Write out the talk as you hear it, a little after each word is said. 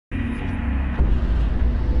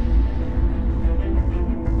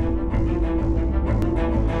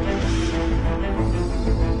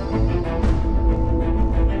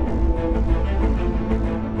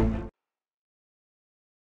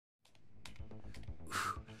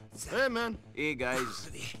Hey, man. Hey, guys.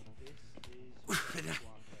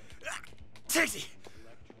 Taxi!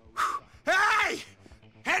 Hey!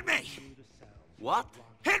 Hit me! What?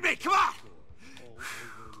 Hit me! Come on!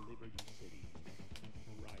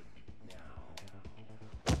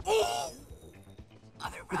 Oh!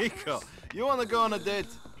 Nico, you wanna go on a date?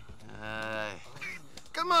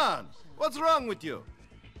 Come on! What's wrong with you?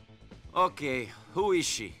 Okay, who is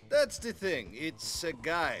she? That's the thing. It's a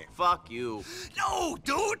guy. Fuck you. No,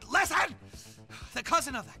 dude! Listen! The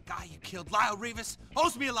cousin of that guy you killed, Lyle Rivas,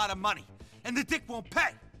 owes me a lot of money. And the dick won't pay.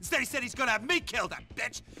 Instead, he said he's gonna have me kill that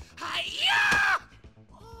bitch. Hi-ya!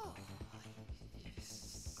 Oh,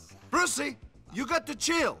 Brucey, you got to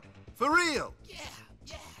chill. For real.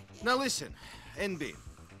 yeah. Now listen, NB,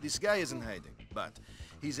 this guy isn't hiding, but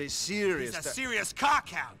he's a serious... He's a serious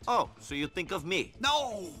cockhound. Oh, so you think of me?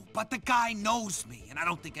 No, but the guy knows me, and I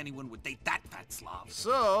don't think anyone would date that fat Slav.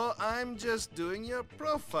 So, I'm just doing your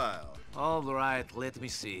profile. All right, let me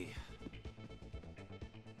see.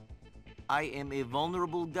 I am a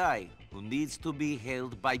vulnerable guy who needs to be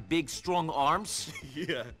held by big, strong arms.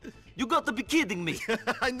 Yeah. You got to be kidding me.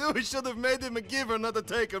 I knew we should have made him a giver, not a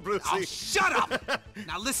taker, Brucey. Oh, shut up!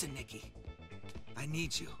 Now listen, Nicky. I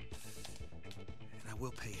need you. And I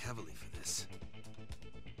will pay heavily for this.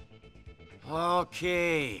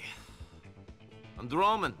 Okay.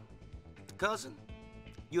 Androman, cousin,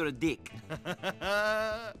 you're a dick.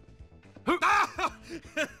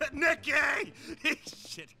 Nicky!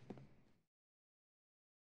 Shit.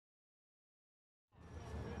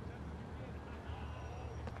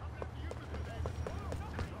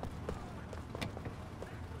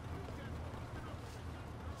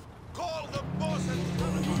 Call the boss and tell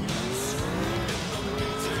him.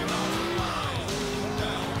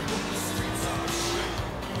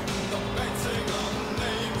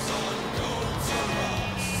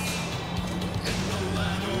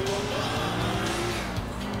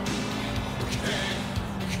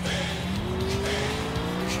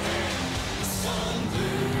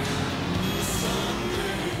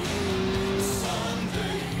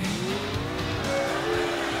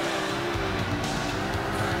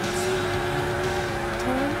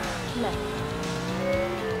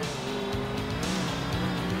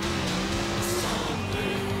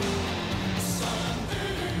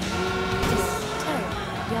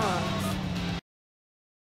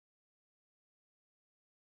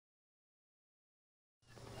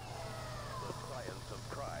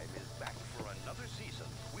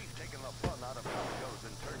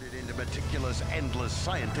 Meticulous, endless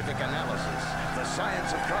scientific analysis. The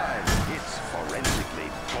science of crime. It's forensically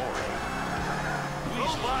boring.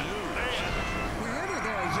 Wherever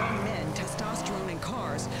there are young men, testosterone, and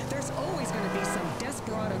cars, there's always going to be some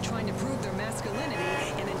desperado trying to prove their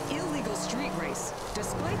masculinity in an illegal street race.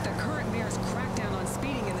 Despite the current mayor's crackdown on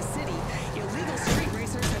speeding in the city, illegal street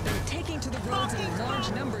racers have been taking to the roads in large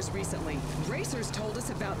numbers recently. Racers told us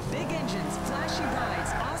about big engines, flashy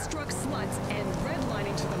rides, awestruck sluts, and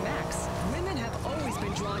redlining to the max. Women have always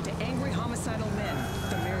been drawn to angry, homicidal men.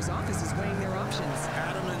 The mayor's office is weighing their options.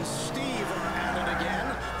 Adam and Steve are at it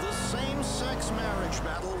again. The same-sex marriage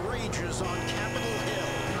battle rages on Capitol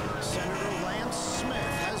Hill. Senator Lance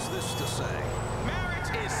Smith has this to say. Marriage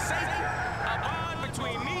is sacred. A bond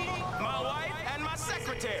between me, my wife, and my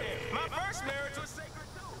secretary. My first marriage was sacred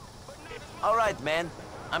too. All right, man.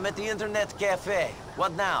 I'm at the Internet Cafe.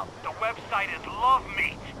 What now? The website is Love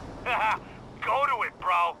Meet. Go to it,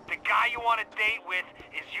 bro. The guy you want to date with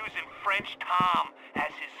is using French Tom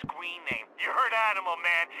as his screen name. You heard Animal,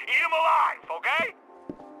 man. Eat him alive, okay?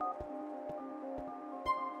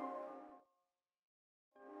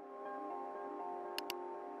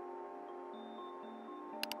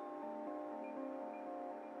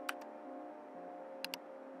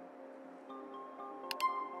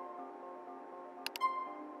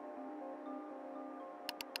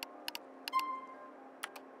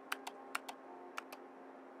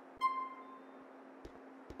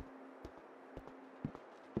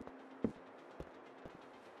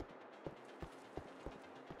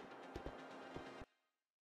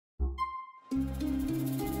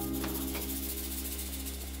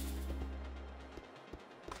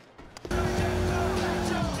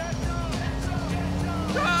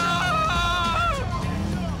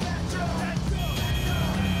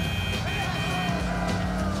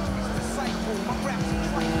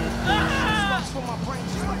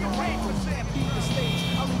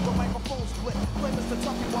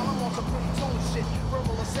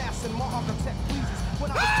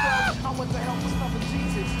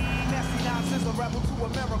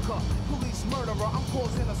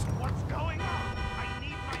 What's going on? I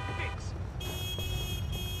need my fix.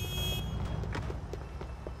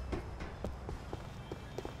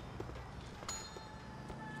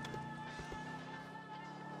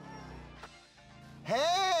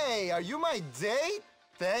 Are you my date?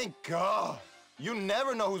 Thank God. You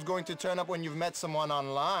never know who's going to turn up when you've met someone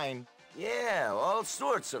online. Yeah, all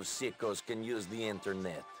sorts of sickos can use the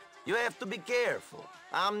internet. You have to be careful.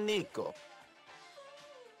 I'm Nico.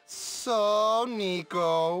 So,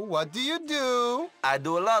 Nico, what do you do? I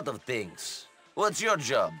do a lot of things. What's your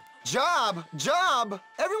job? Job? Job?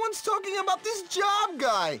 Everyone's talking about this job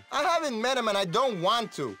guy. I haven't met him and I don't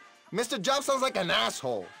want to. Mr. Job sounds like an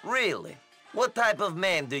asshole. Really? What type of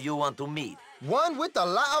man do you want to meet? One with a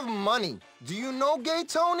lot of money. Do you know Gay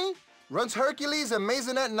Tony? Runs Hercules and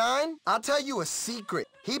Maisonette 9? I'll tell you a secret.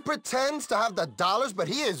 He pretends to have the dollars, but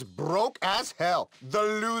he is broke as hell. The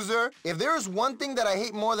loser. If there is one thing that I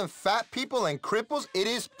hate more than fat people and cripples, it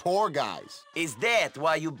is poor guys. Is that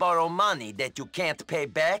why you borrow money that you can't pay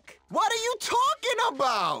back? What are you talking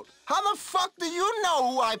about? How the fuck do you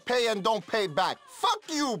know who I pay and don't pay back? Fuck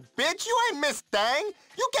you, bitch. You ain't Miss Thang.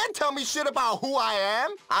 You can't tell me shit about who I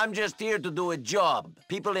am. I'm just here to do a job.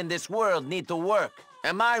 People in this world need to work.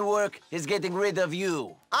 And my work is getting rid of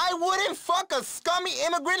you. I wouldn't fuck a scummy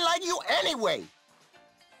immigrant like you anyway.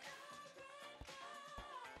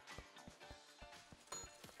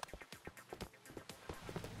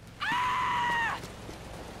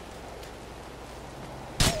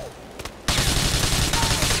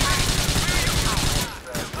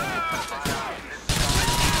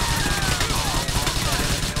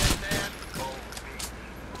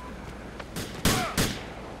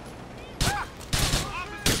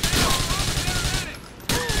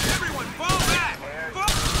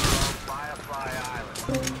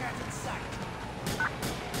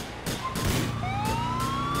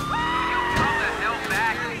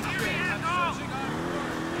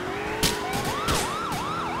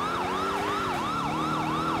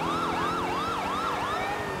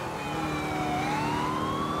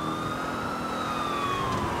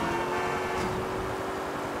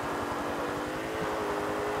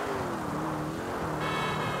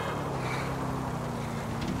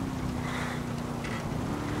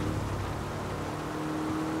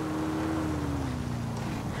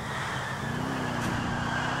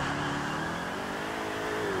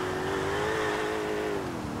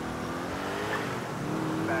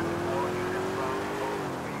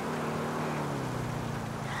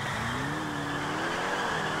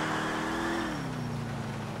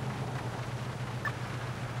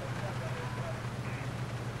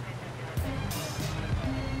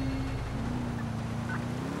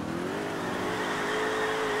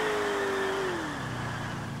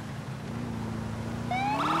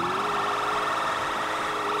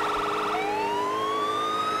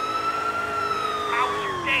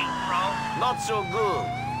 Not so good.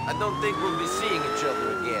 I don't think we'll be seeing each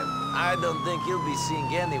other again. I don't think he'll be seeing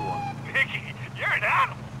anyone. Mickey, you're an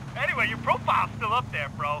animal. Anyway, your profile's still up there,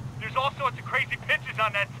 bro. There's all sorts of crazy pictures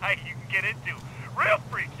on that site you can get into. Real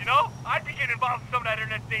freaks, you know? I'd be getting involved in some of that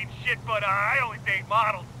internet dating shit, but I only date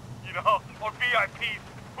models, you know? Or VIPs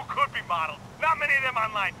who could be models. Not many of them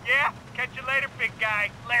online, yeah? Catch you later, big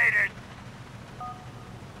guy. Later.